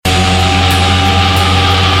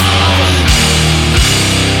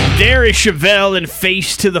There is Chevelle and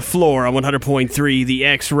Face to the Floor on 100.3 The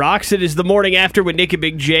X Rocks. It is the morning after with Nick and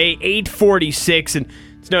Big J, 8:46, and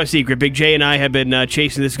it's no secret. Big J and I have been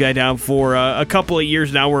chasing this guy down for a couple of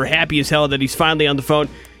years now. We're happy as hell that he's finally on the phone.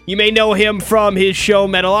 You may know him from his show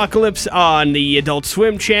Metalocalypse on the Adult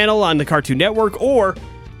Swim channel on the Cartoon Network, or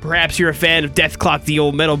perhaps you're a fan of Deathclock, the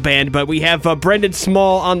old metal band. But we have Brendan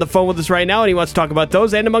Small on the phone with us right now, and he wants to talk about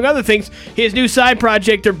those and, among other things, his new side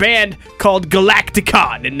project or band called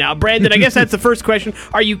Galacticon. And now, Brandon, I guess that's the first question.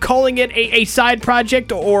 Are you calling it a side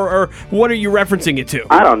project, or what are you referencing it to?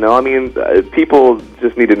 I don't know. I mean, people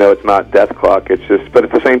just need to know it's not Deathclock. But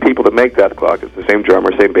it's the same people that make Deathclock. It's the same drummer,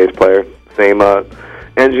 same bass player, same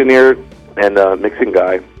engineer and mixing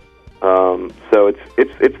guy. So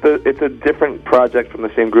it's a different project from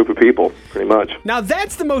the same group of people, pretty much. Now,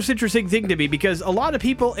 that's the most interesting thing to me, because a lot of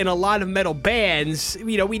people in a lot of metal bands,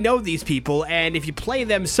 we know these people, and if you play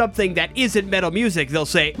them something that isn't metal music, they'll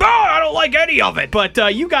say, "Oh, I don't like any of it." But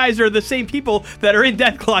you guys are the same people that are in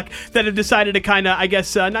Deathclock that have decided to kind of, I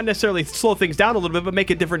guess, not necessarily slow things down a little bit, but make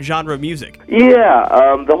a different genre of music.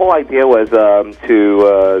 Yeah, the whole idea was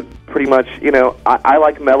to pretty much, I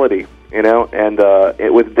like melody. And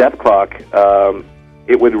with Deathclock,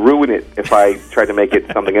 it would ruin it if I tried to make it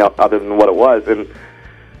something else other than what it was. And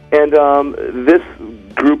this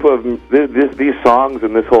group of these songs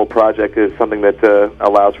and this whole project is something that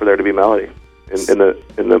allows for there to be melody in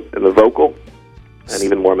the vocal, and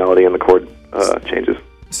even more melody in the chord changes.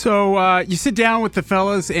 So you sit down with the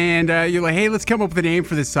fellas and you're like, "Hey, let's come up with a name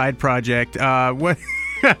for this side project." What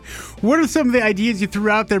what are some of the ideas you threw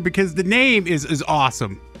out there? Because the name is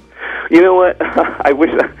awesome. You know what? I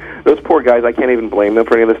wish those poor guys. I can't even blame them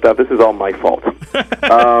for any of this stuff. This is all my fault.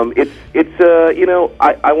 I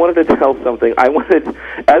wanted to tell something. I wanted,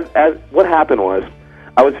 as what happened was,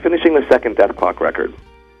 I was finishing the second Deathclock record,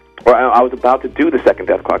 or I was about to do the second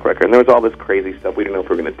Deathclock record, and there was all this crazy stuff. We didn't know if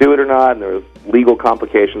we were going to do it or not, and there was legal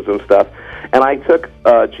complications and stuff. And I took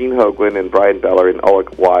Gene Hoglan and Brian Beller and Ulrich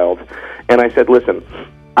Wild, and I said, "Listen,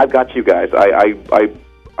 I've got you guys.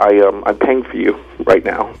 I'm paying for you right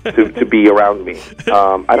now to be around me.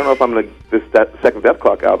 I don't know if this second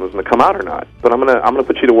Deathclock album is gonna come out or not, but I'm gonna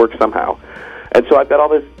put you to work somehow." And so I've got all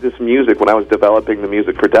this music when I was developing the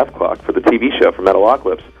music for Deathclock for the TV show for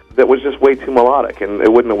Metalocalypse that was just way too melodic, and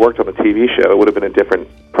it wouldn't have worked on the TV show. It would have been a different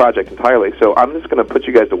project entirely. So I'm just gonna put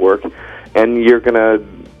you guys to work, and you're gonna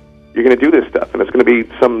do this stuff, and it's gonna be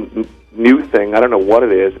some new thing. I don't know what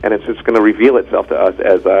it is, and it's just gonna reveal itself to us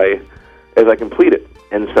as I complete it.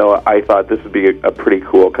 And so I thought this would be a pretty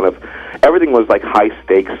cool kind of. Everything was like high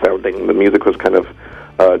stakes sounding. The music was kind of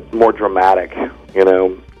more dramatic,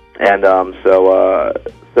 and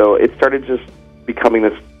so it started just becoming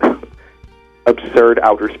this absurd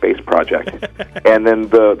outer space project. And then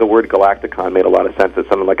the word Galacticon made a lot of sense. It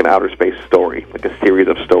sounded like an outer space story, like a series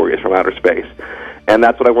of stories from outer space. And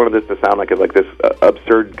that's what I wanted this to sound like, is like this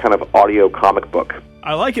absurd kind of audio comic book.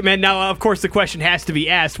 I like it, man. Now, of course, the question has to be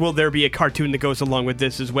asked, will there be a cartoon that goes along with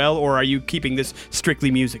this as well, or are you keeping this strictly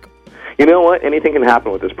musical? You know what? Anything can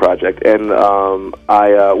happen with this project. And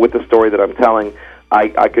with the story that I'm telling,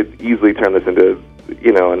 I could easily turn this into,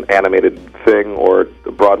 an animated thing or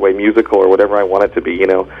a Broadway musical or whatever I want it to be.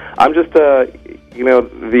 I'm just,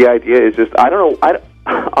 the idea is just, I don't know.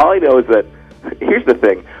 All I know is that, here's the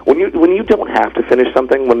thing: when you don't have to finish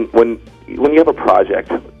something, when you have a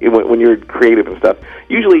project, when you're creative and stuff,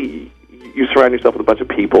 usually you surround yourself with a bunch of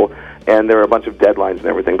people, and there are a bunch of deadlines and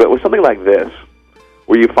everything. But with something like this,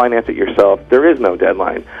 where you finance it yourself, there is no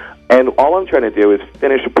deadline. And all I'm trying to do is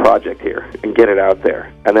finish a project here and get it out there,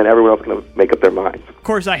 and then everyone else is going to make up their minds. Of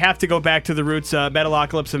course, I have to go back to the roots.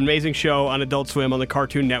 Metalocalypse, an amazing show on Adult Swim on the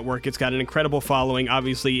Cartoon Network. It's got an incredible following,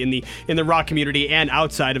 obviously, in the rock community and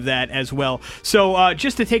outside of that as well. So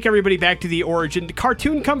just to take everybody back to the origin, did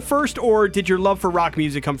cartoon come first, or did your love for rock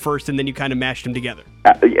music come first, and then you kind of mashed them together?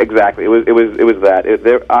 Exactly. It was that.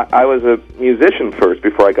 I was a musician first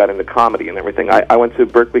before I got into comedy and everything. I went to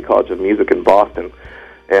Berklee College of Music in Boston,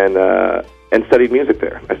 and studied music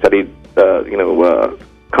there. I studied,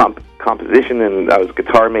 composition, and I was a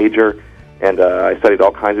guitar major, and I studied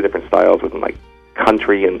all kinds of different styles within like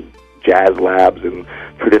country and jazz labs and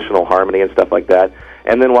traditional harmony and stuff like that.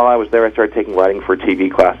 And then while I was there, I started taking writing for TV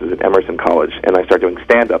classes at Emerson College, and I started doing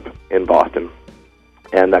stand-up in Boston,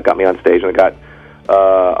 and that got me on stage, and I got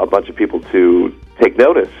a bunch of people to take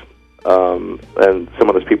notice. And some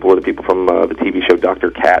of those people were the people from the TV show Dr.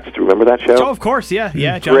 Katz. Do you remember that show? Oh, of course, yeah.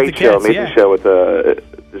 Jonathan Great show, Katz, amazing show with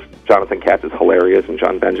Jonathan Katz is hilarious, and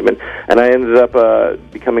John Benjamin. And I ended up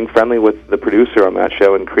becoming friendly with the producer on that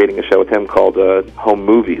show and creating a show with him called Home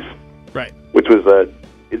Movies. Right. Which was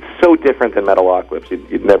it's so different than Metalocalypse.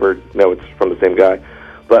 You'd never know it's from the same guy.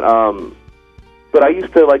 But I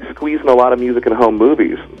used to like squeeze in a lot of music in home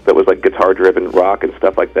movies that was like guitar-driven rock and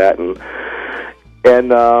stuff like that, and then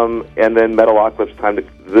Metalocalypse,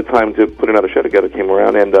 the time to put another show together came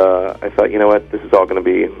around, and I thought, you know what, this is all going to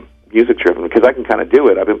be music-driven because I can kind of do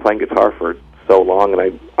it. I've been playing guitar for so long,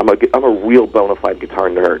 and I'm a real bona fide guitar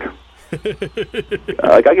nerd.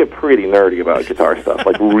 Like I get pretty nerdy about guitar stuff,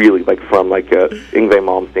 like really, like from like Yngwie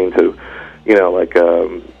Malmsteen to, you know, like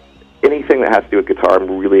anything that has to do with guitar. I'm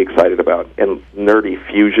really excited about, and nerdy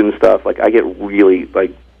fusion stuff. Like I get really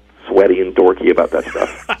like sweaty and dorky about that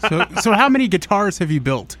stuff. So how many guitars have you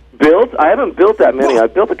built? Built? I haven't built that many.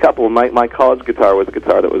 I've built a couple. My college guitar was a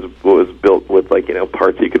guitar that was built with like, you know,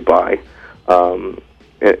 parts you could buy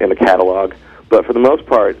in a catalog. But for the most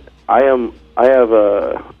part, I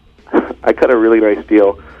cut a really nice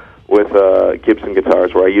deal with Gibson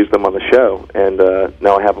guitars where I use them on the show, and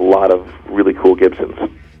now I have a lot of really cool Gibsons.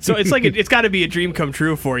 So it's like it's got to be a dream come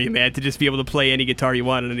true for you, man, to just be able to play any guitar you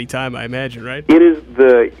want at any time, I imagine, right? It is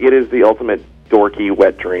the ultimate dorky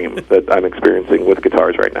wet dream that I'm experiencing with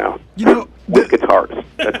guitars right now. You know, with guitars.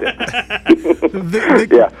 That's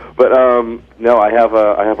it. Yeah, but no, I have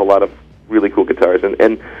a lot of really cool guitars,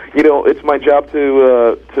 and you know, it's my job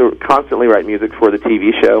to constantly write music for the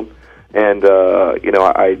TV show, and you know,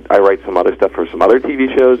 I write some other stuff for some other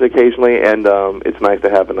TV shows occasionally, and it's nice to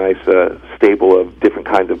have a nice stable of different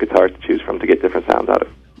kinds of guitars to choose from to get different sounds out of.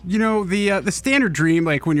 You know, the standard dream,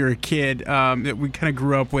 like when you're a kid, that we kind of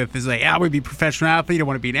grew up with is like, I want to be a professional athlete, I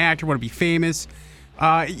want to be an actor, I want to be famous.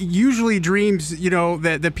 Usually dreams, you know,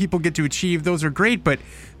 that people get to achieve, those are great, but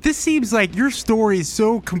this seems like your story is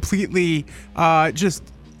so completely just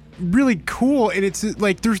really cool, and it's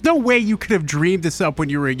like there's no way you could have dreamed this up when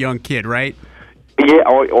you were a young kid, right? Yeah,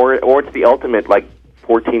 or it's the ultimate, like,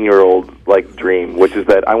 14-year-old, like, dream, which is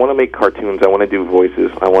that I want to make cartoons, I want to do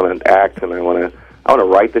voices, I want to act, and I want to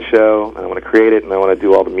write the show, and I want to create it, and I want to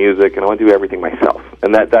do all the music, and I want to do everything myself.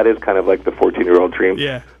 And that is kind of like the 14-year-old dream.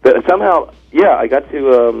 Yeah. But somehow, yeah, I got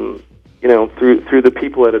to, you know, through the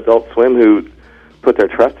people at Adult Swim who put their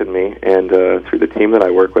trust in me, and through the team that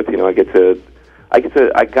I work with, you know, I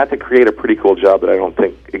got to create a pretty cool job that I don't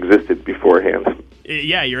think existed beforehand.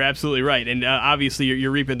 Yeah, you're absolutely right, and obviously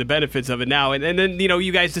you're reaping the benefits of it now. And then, you know,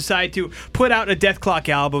 you guys decide to put out a Dethklok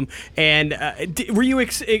album, and were you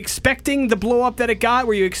expecting the blow up that it got?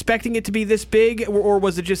 Were you expecting it to be this big, or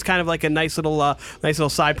was it just kind of like a nice little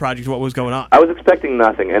side project? What was going on? I was expecting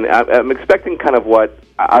nothing, and I'm expecting kind of what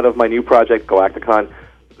out of my new project Galacticon,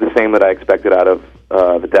 the same that I expected out of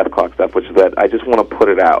the Dethklok stuff, which is that I just want to put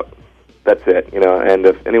it out. That's it, you know. And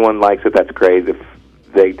if anyone likes it, that's great. If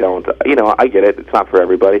they don't, you know, I get it. It's not for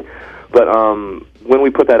everybody. But when we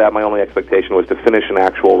put that out, my only expectation was to finish an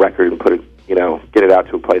actual record and put it, you know, get it out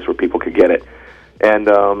to a place where people could get it. And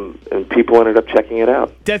people ended up checking it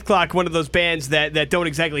out. Dethklok, one of those bands that don't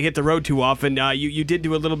exactly hit the road too often. You did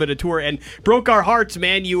do a little bit of tour and broke our hearts,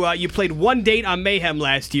 man. You played one date on Mayhem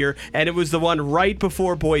last year, and it was the one right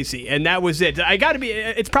before Boise, and that was it.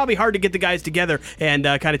 It's probably hard to get the guys together and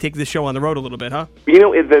kind of take this show on the road a little bit, huh? You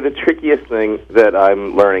know, the trickiest thing that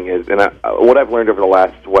I'm learning is, and what I've learned over the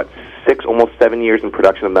last, 6, almost 7 years in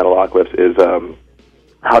production of Metalocalypse is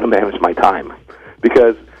how to manage my time.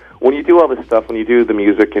 Because when you do all this stuff, when you do the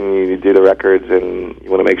music and you do the records and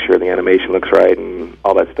you want to make sure the animation looks right and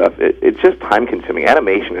all that stuff, it's just time-consuming.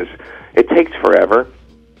 Animation it takes forever,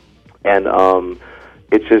 and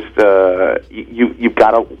it's just you've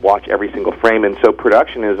got to watch every single frame. And so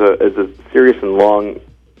production is a serious and long,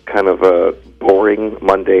 kind of a boring,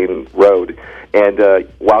 mundane road. And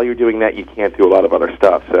while you're doing that, you can't do a lot of other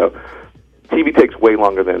stuff. So TV takes way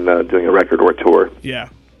longer than doing a record or a tour. Yeah.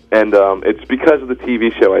 And it's because of the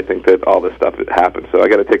TV show, I think, that all this stuff happens. So I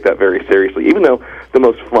got to take that very seriously, even though the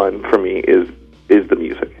most fun for me is the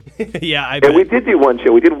music. Yeah, I bet. And we did do one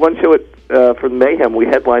show. We did one show for Mayhem. We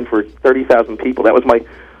headlined for 30,000 people. That was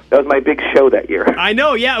my big show that year. I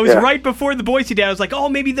know, yeah. It was right before the Boise Day. I was like, oh,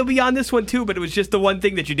 maybe they'll be on this one too, but it was just the one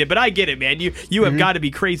thing that you did. But I get it, man. You have got to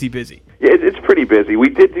be crazy busy. Yeah, it's pretty busy. We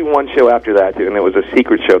did do one show after that, too, and it was a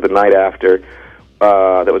secret show the night after.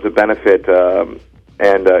 That was a benefit,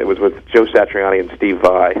 and it was with Joe Satriani and Steve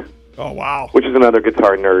Vai. Oh, wow. Which is another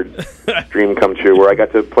guitar nerd dream come true, where I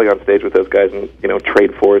got to play on stage with those guys and, you know,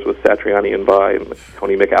 trade fours with Satriani and Vai and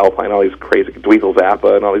Tony McAlpine, all these crazy, Dweezil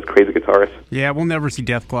Zappa and all these crazy guitarists. Yeah, we'll never see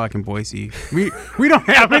Dethklok in Boise. We don't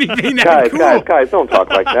have anything that cool. Guys, don't talk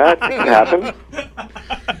like that. It can happen.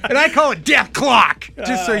 And I call it Dethklok,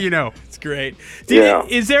 just so you know. great. Yeah.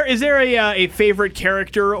 Is there a favorite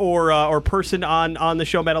character or person on the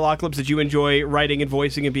show Metalocalypse that you enjoy writing and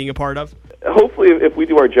voicing and being a part of? Hopefully, if we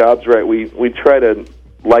do our jobs right, we try to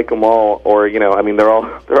like them all, or they're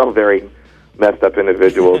all very messed up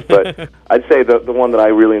individuals. But I'd say the one that I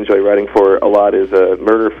really enjoy writing for a lot is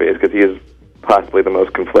Murderface, because he is possibly the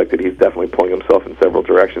most conflicted. He's definitely pulling himself in several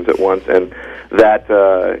directions at once, and that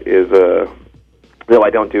is though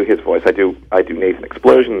I don't do his voice. I do Nathan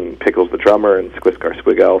Explosion, Pickles the drummer, and Squiskar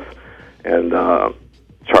Squig Elf, and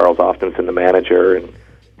Charles Austinson the manager, and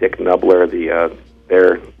Dick Nubler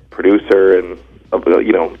their producer, and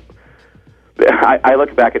I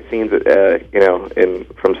look back at scenes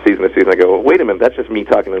from season to season. I go, wait a minute, that's just me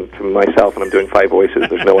talking to myself, and I'm doing 5 voices.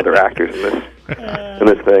 There's no other actors in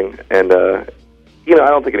this thing, and I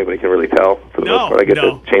don't think anybody can really tell for the most part. I get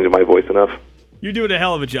to change my voice enough. You're doing a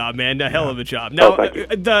hell of a job, man. A hell of a job. Now, thank you.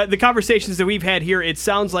 The conversations that we've had here, it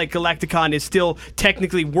sounds like Galacticon is still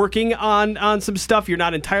technically working on some stuff. You're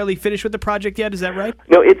not entirely finished with the project yet. Is that right?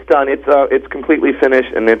 No, it's done. It's completely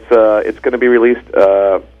finished, and it's going to be released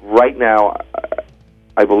right now.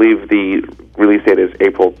 I believe the release date is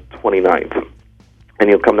April 29th, and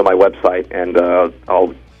you'll come to my website, and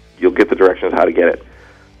you'll get the directions how to get it.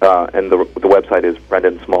 And the website is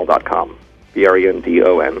brendonsmall.com,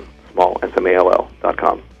 BRENDON. Small,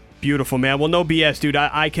 SMALL.com. Beautiful, man. Well, no BS, dude.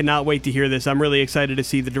 I cannot wait to hear this. I'm really excited to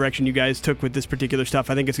see the direction you guys took with this particular stuff.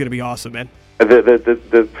 I think it's going to be awesome, man.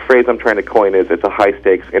 The phrase I'm trying to coin is it's a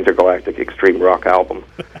high-stakes intergalactic extreme rock album.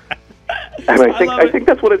 And I think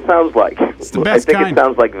that's what it sounds like. It's the best kind. It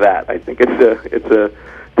sounds like that. I think it's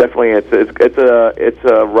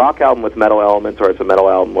a rock album with metal elements, or it's a metal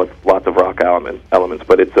album with lots of rock elements.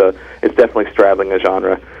 But it's definitely straddling a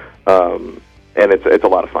genre, and it's a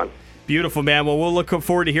lot of fun. Beautiful, man. Well, we'll look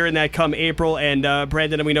forward to hearing that come April. And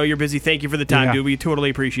Brandon, we know you're busy. Thank you for the time, dude. We totally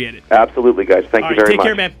appreciate it. Absolutely, guys. Thank you very much. Take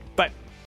care, man. Bye.